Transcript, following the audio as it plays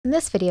In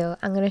this video,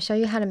 I'm going to show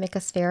you how to make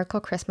a spherical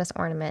Christmas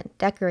ornament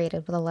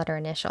decorated with a letter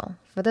initial.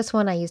 For this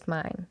one, I used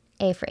mine,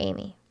 A for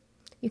Amy.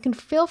 You can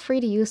feel free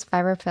to use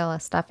fiberfill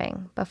as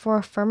stuffing, but for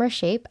a firmer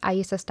shape, I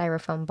use a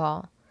styrofoam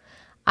ball.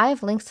 I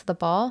have links to the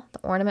ball, the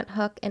ornament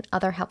hook, and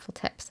other helpful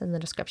tips in the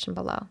description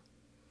below.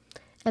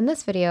 In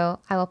this video,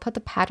 I will put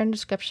the pattern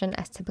description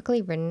as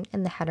typically written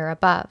in the header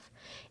above.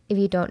 If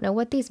you don't know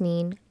what these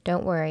mean,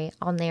 don't worry,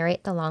 I'll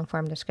narrate the long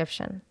form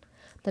description.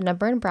 The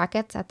number in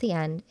brackets at the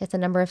end is the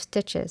number of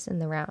stitches in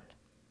the round.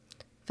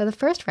 For the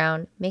first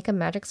round, make a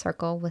magic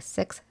circle with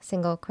 6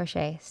 single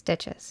crochet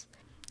stitches.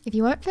 If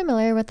you aren't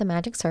familiar with the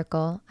magic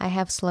circle, I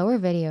have slower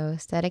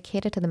videos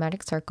dedicated to the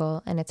magic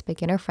circle and its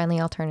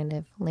beginner-friendly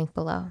alternative, linked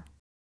below.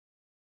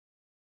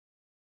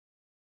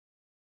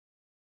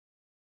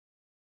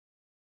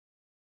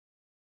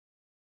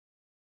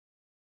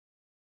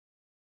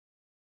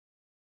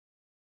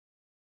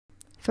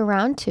 For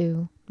round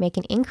 2, make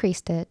an increase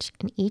stitch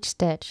in each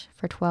stitch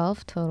for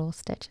 12 total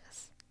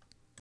stitches.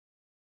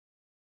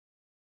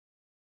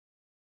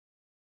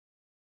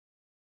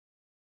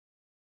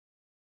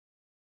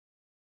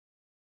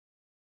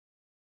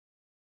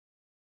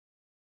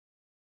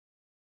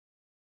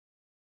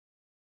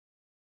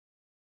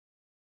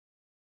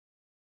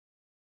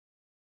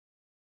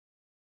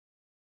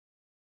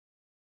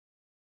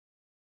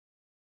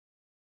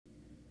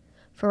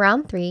 For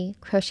round 3,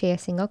 crochet a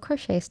single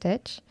crochet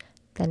stitch,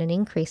 then an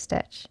increase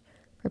stitch.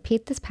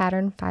 Repeat this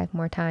pattern 5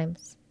 more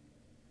times.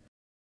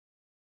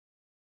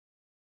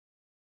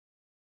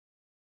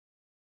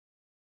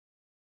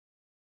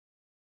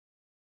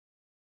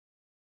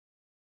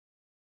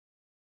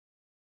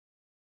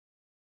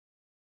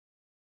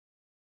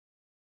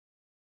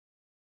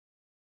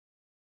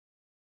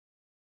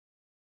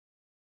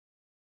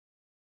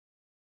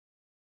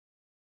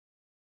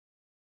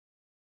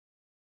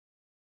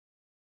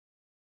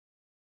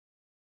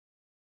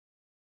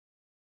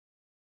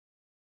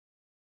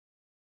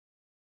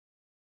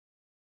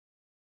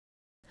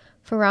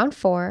 For round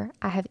 4,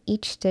 I have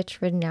each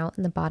stitch written out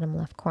in the bottom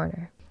left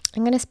corner.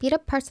 I'm going to speed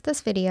up parts of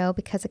this video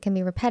because it can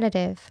be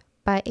repetitive,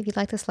 but if you'd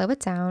like to slow it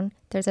down,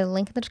 there's a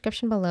link in the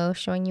description below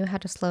showing you how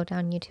to slow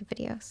down YouTube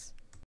videos.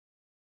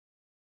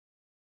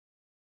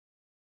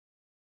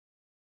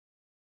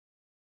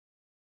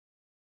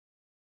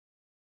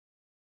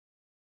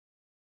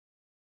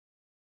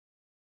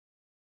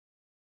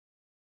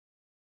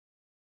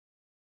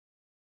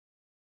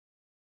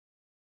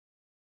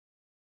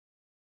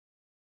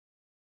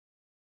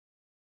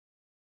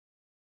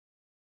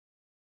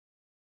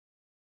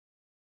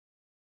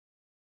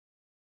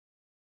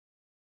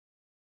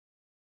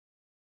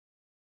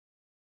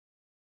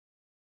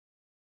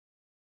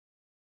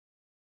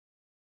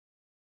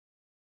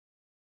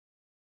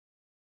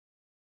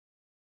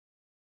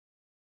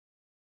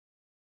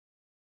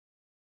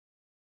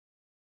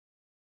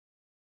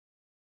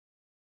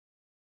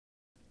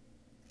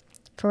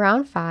 For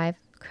round 5,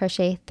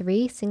 crochet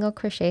 3 single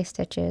crochet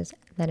stitches,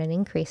 then an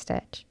increase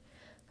stitch.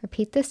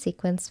 Repeat this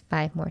sequence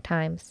 5 more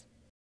times.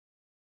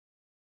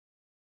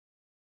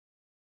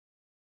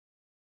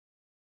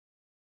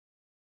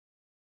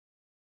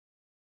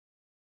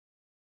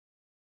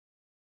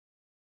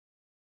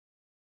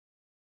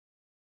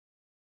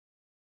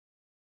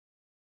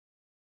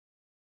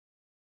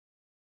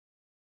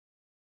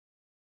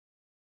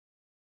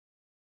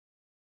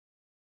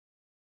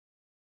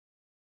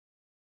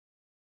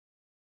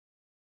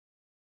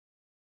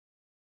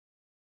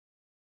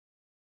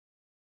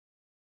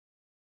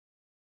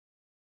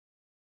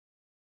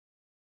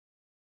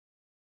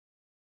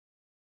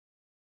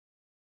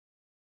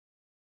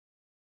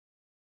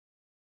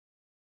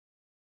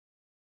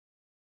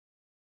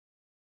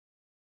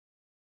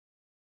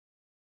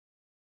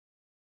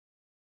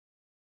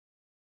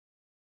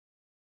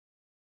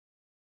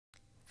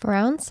 For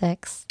round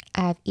 6,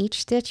 I have each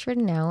stitch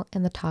written out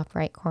in the top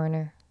right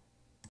corner.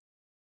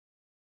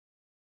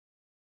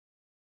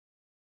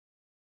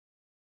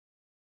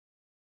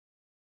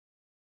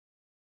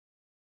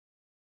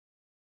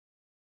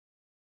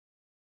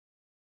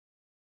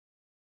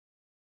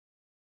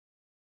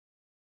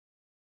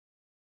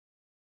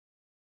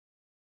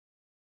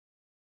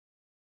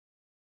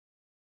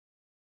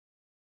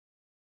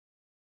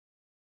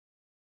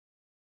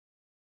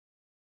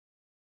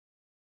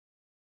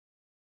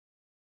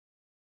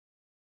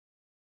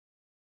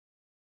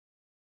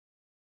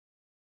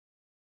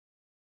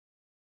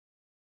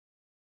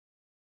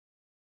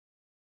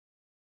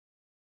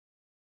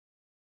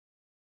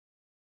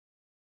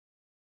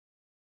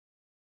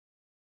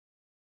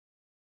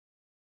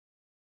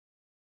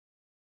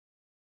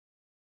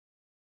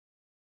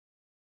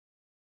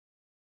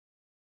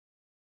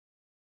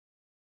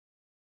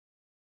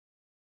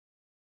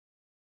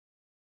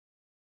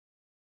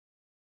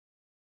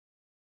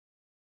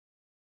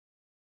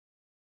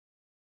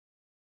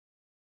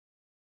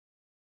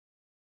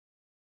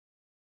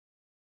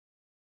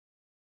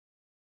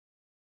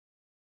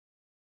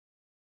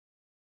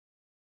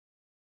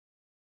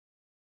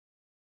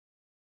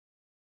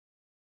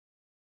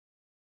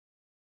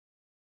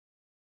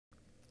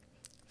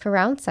 For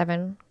round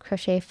 7,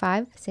 crochet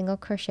 5 single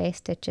crochet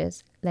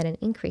stitches, then an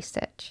increase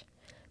stitch.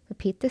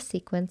 Repeat this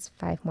sequence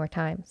 5 more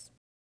times.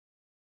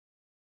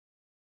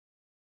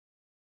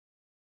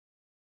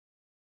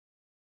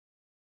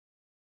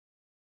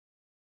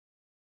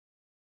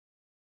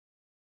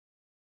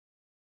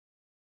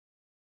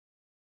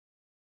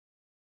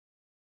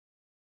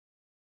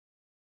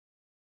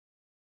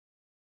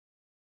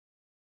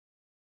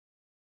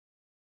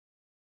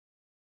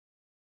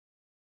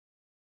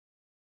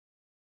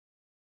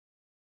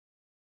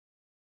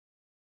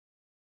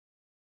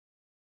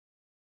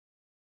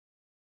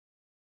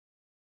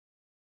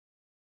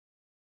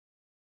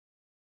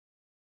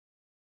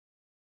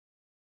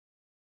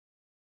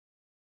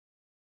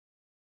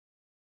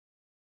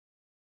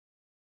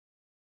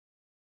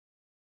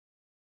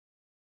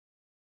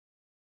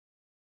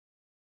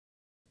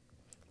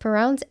 For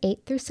rounds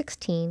 8 through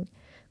 16,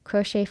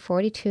 crochet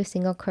 42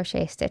 single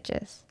crochet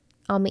stitches.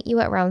 I'll meet you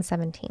at round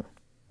 17.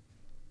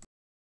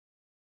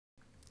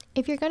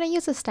 If you're going to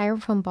use a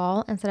styrofoam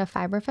ball instead of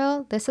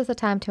fiberfill, this is the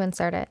time to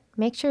insert it.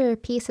 Make sure your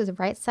piece is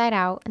right side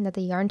out and that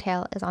the yarn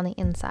tail is on the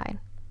inside.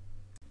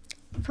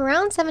 For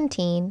round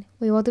 17,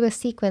 we will do a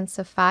sequence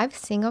of 5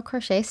 single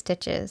crochet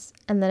stitches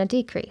and then a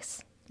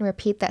decrease, and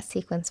repeat that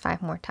sequence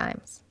 5 more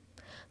times.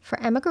 For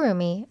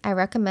amigurumi, I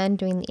recommend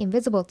doing the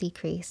invisible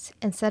decrease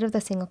instead of the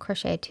single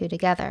crochet 2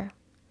 together.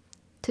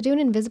 To do an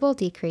invisible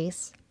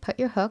decrease, put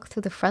your hook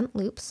through the front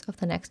loops of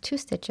the next 2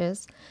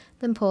 stitches,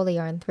 then pull the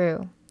yarn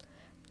through.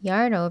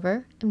 Yarn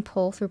over and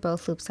pull through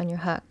both loops on your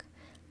hook.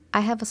 I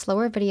have a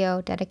slower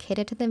video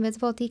dedicated to the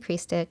invisible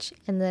decrease stitch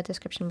in the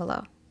description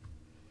below.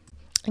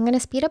 I'm going to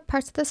speed up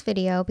parts of this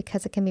video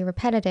because it can be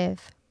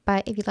repetitive,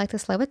 but if you'd like to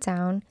slow it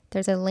down,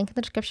 there's a link in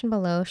the description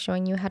below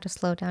showing you how to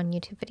slow down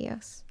YouTube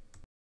videos.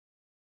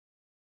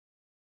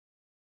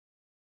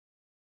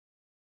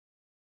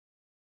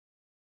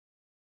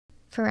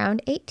 For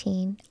round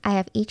 18, I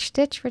have each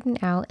stitch written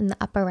out in the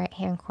upper right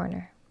hand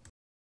corner.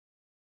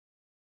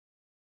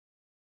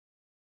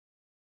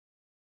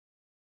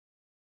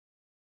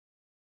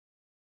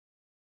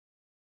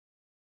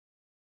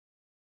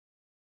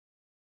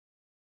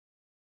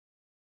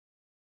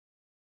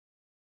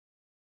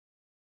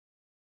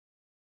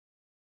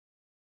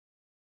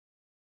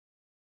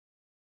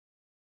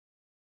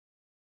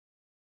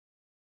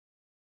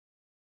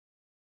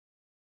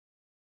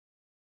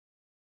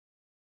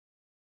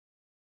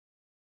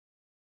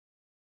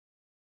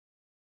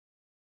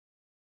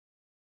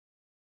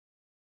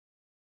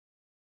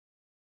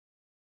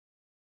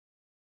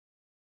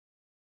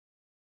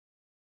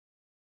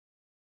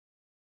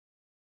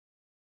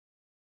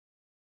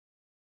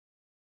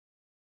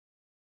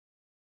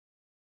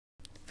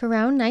 For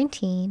round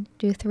 19,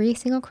 do 3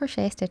 single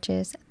crochet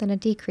stitches, then a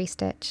decrease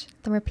stitch,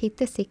 then repeat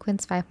this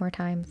sequence 5 more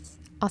times.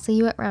 I'll see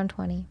you at round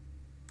 20.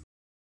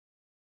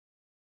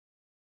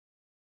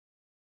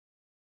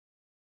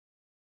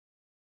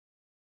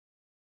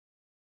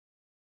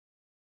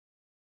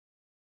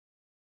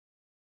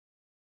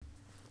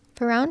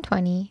 For round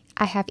 20,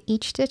 I have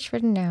each stitch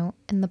written out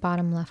in the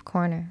bottom left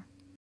corner.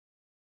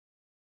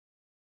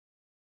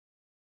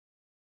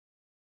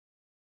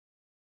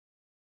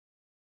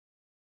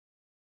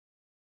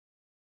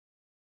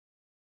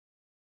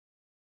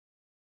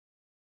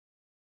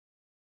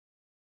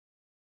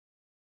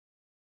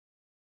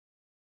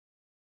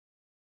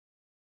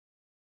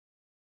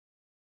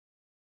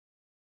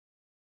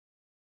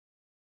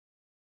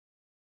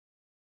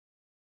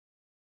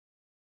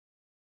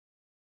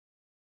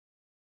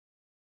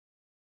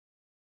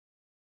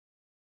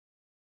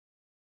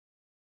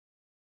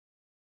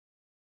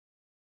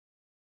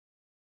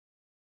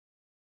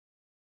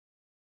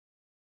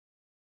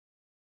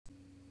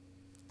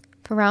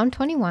 For round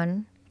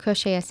 21,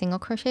 crochet a single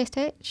crochet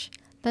stitch,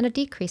 then a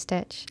decrease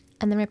stitch,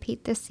 and then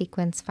repeat this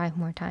sequence 5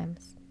 more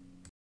times.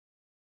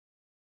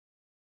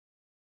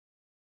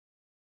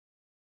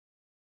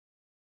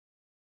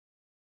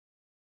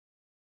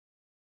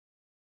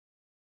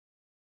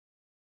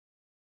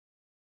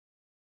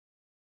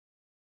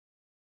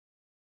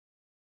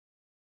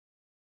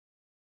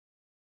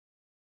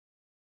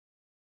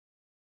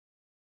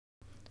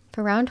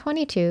 For round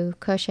 22,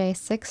 crochet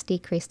 6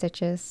 decrease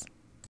stitches.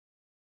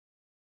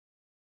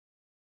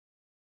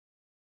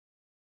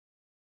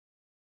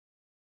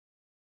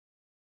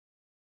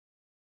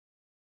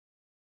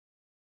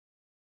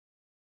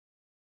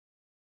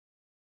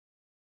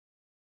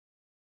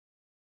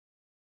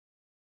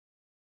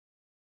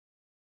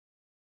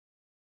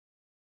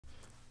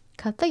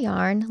 Cut the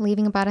yarn,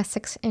 leaving about a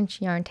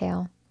 6-inch yarn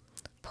tail.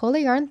 Pull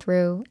the yarn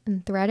through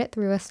and thread it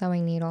through a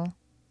sewing needle.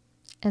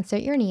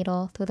 Insert your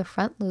needle through the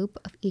front loop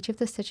of each of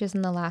the stitches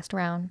in the last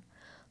round.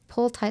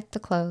 Pull tight to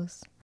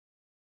close.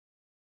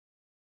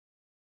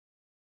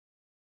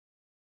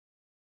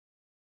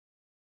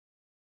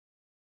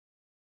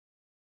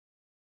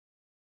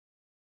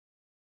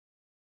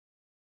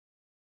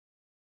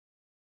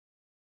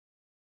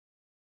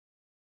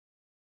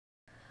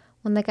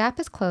 When the gap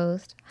is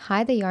closed,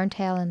 hide the yarn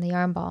tail in the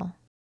yarn ball.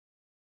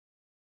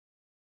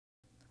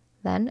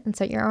 Then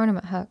insert your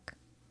ornament hook.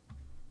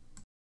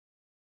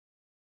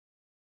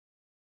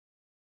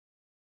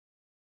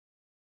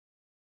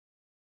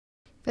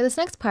 For this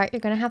next part, you're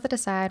going to have to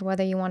decide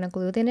whether you want to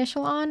glue the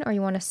initial on or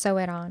you want to sew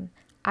it on.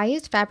 I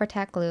used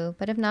Fabri-Tac glue,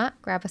 but if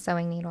not, grab a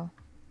sewing needle.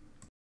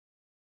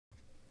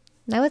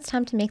 Now it's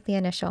time to make the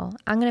initial.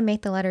 I'm going to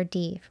make the letter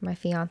D for my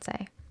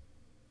fiance.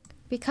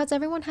 Because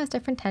everyone has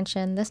different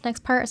tension, this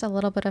next part is a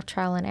little bit of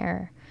trial and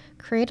error.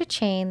 Create a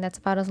chain that's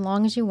about as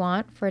long as you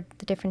want for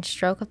the different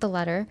stroke of the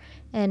letter,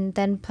 and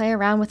then play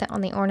around with it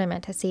on the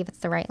ornament to see if it's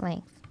the right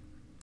length.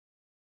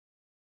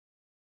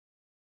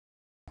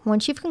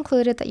 Once you've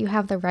concluded that you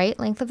have the right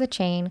length of the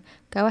chain,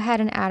 go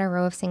ahead and add a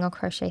row of single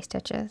crochet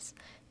stitches.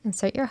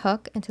 Insert your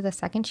hook into the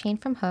second chain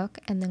from hook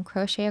and then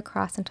crochet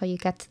across until you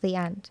get to the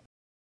end.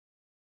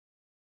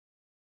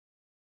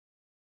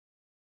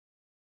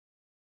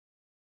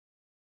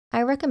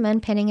 I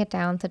recommend pinning it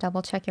down to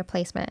double check your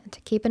placement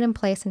to keep it in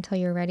place until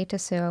you're ready to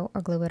sew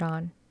or glue it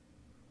on.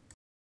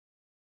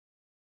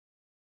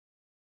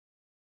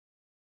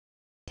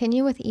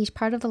 Continue with each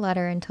part of the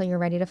letter until you're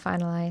ready to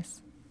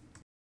finalize.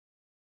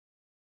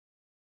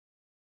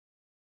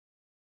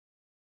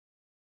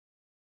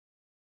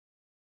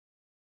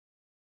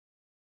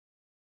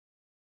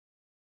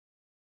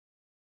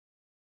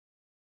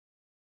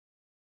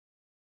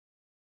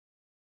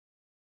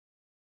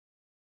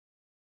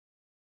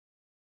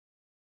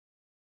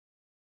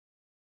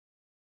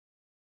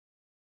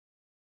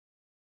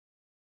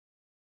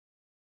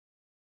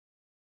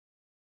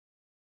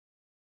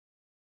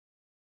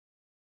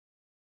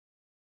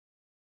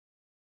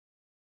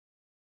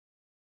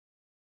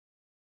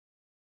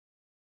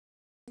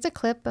 Here's a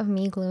clip of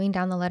me gluing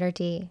down the letter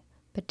D,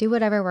 but do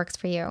whatever works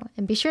for you,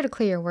 and be sure to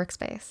clear your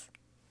workspace.